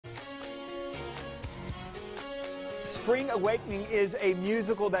Spring Awakening is a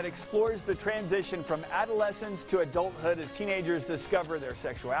musical that explores the transition from adolescence to adulthood as teenagers discover their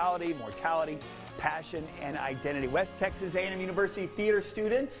sexuality, mortality, passion, and identity. West Texas A&M University theater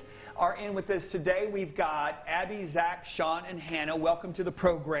students are in with us today. We've got Abby, Zach, Sean, and Hannah. Welcome to the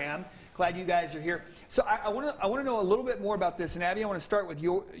program. Glad you guys are here. So I want to know a little bit more about this. And Abby, I want to start with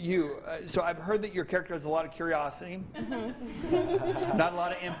you. So I've heard that your character has a lot of curiosity. Not a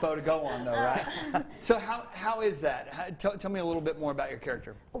lot of info to go on, though, right? So how is that? Tell me a little bit more about your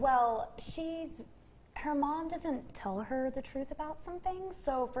character. Well, her mom doesn't tell her the truth about some things.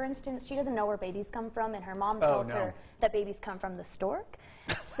 So, for instance, she doesn't know where babies come from, and her mom tells her that babies come from the stork.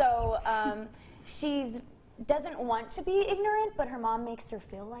 So she doesn't want to be ignorant, but her mom makes her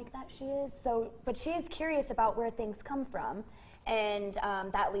feel like that she is. So, but she is curious about where things come from, and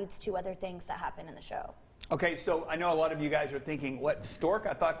that leads to other things that happen in the show. Okay, so I know a lot of you guys are thinking, what, stork?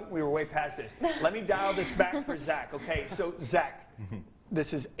 I thought we were way past this. Let me dial this back for Zach. Okay, so Zach,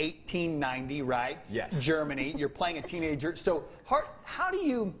 this is 1890, right? Yes. Germany. You're playing a teenager. So how do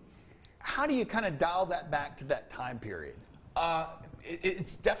you kind of dial that back to that time period?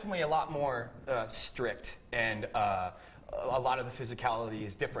 It's definitely a lot more strict, and a lot of the physicality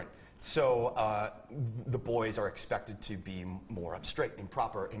is different. So the boys are expected to be more up straight and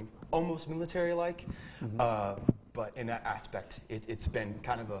proper and almost military-like. But in that aspect, it's been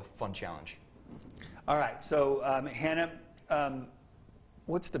kind of a fun challenge. All right. So Hannah,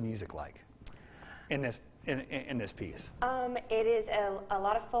 what's the music like in this piece? It is a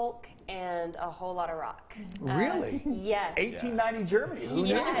lot of folk and a whole lot of rock. Really? Yes. 1890 Germany. Who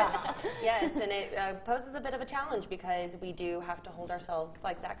knew? Yes, and it poses a bit of a challenge because we do have to hold ourselves,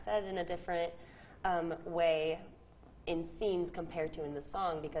 like Zach said, in a different way in scenes compared to in the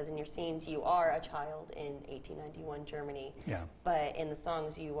song, because in your scenes you are a child in 1891 Germany, but in the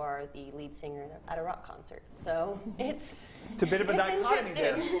songs you are the lead singer at a rock concert. So it's a bit of a dichotomy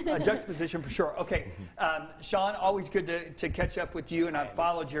there, a juxtaposition for sure. Okay, Sean, always good to catch up with you, and I've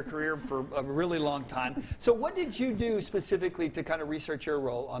followed your career for a really long time. So what did you do specifically to kind of research your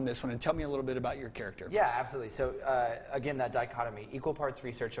role on this one, and tell me a little bit about your character? Yeah, absolutely. So again, that dichotomy, equal parts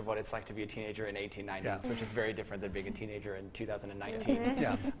research of what it's like to be a teenager in 1890s, which is very different than being a teenager in 2019.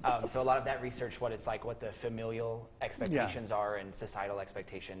 So a lot of that research, what it's like, what the familial expectations are and societal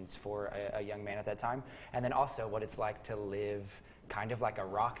expectations for a young man at that time, and then also what it's like to live kind of like a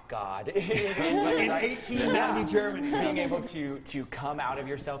rock god in 1890 Germany. Being able to come out of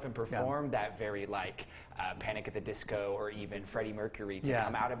yourself and perform that very like Panic at the Disco or even Freddie Mercury, to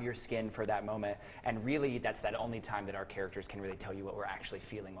come out of your skin for that moment. And really that's that only time that our characters can really tell you what we're actually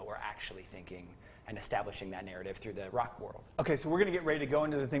feeling, what we're actually thinking, and establishing that narrative through the rock world. Okay, so we're going to get ready to go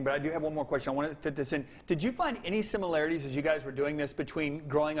into the thing, but I do have one more question. I want to fit this in. Did you find any similarities as you guys were doing this between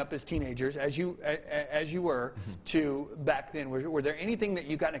growing up as teenagers, as you were, to back then? Were there anything that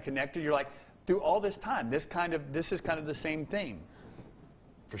you kind of connected? You're like, through all this time, this is kind of the same thing.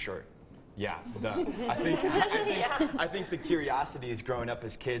 For sure. Yeah, I think the curiosity is growing up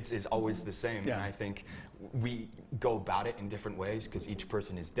as kids is always the same, and I think we go about it in different ways because each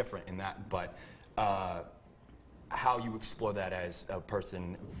person is different in that, but how you explore that as a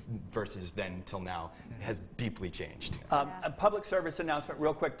person versus then till now has deeply changed. A public service announcement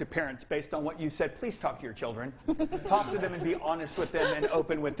real quick to parents based on what you said. Please talk to your children. Talk to them and be honest with them and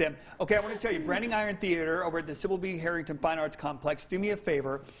open with them. Okay, I want to tell you, Branding Iron Theater over at the Sybil B. Harrington Fine Arts Complex, do me a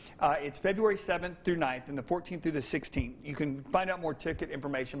favor. It's February 7th through 9th and the 14th through the 16th. You can find out more ticket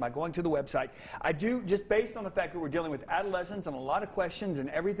information by going to the website. I do, just based on the fact that we're dealing with adolescents and a lot of questions and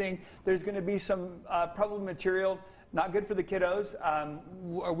everything, there's going to be some probably material not good for the kiddos.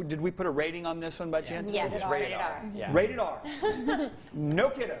 Did we put a rating on this one by chance? Yes, it's rated R. Rated R. No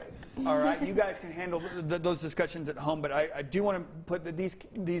kiddos. All right, you guys can handle those discussions at home, but I do want to put that these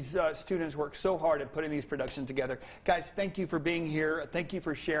students work so hard at putting these productions together. Guys, thank you for being here. Thank you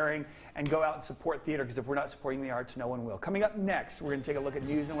for sharing, and go out and support theater, because if we're not supporting the arts, no one will. Coming up next, we're going to take a look at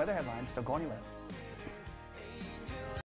news and weather headlines. Don't go anywhere.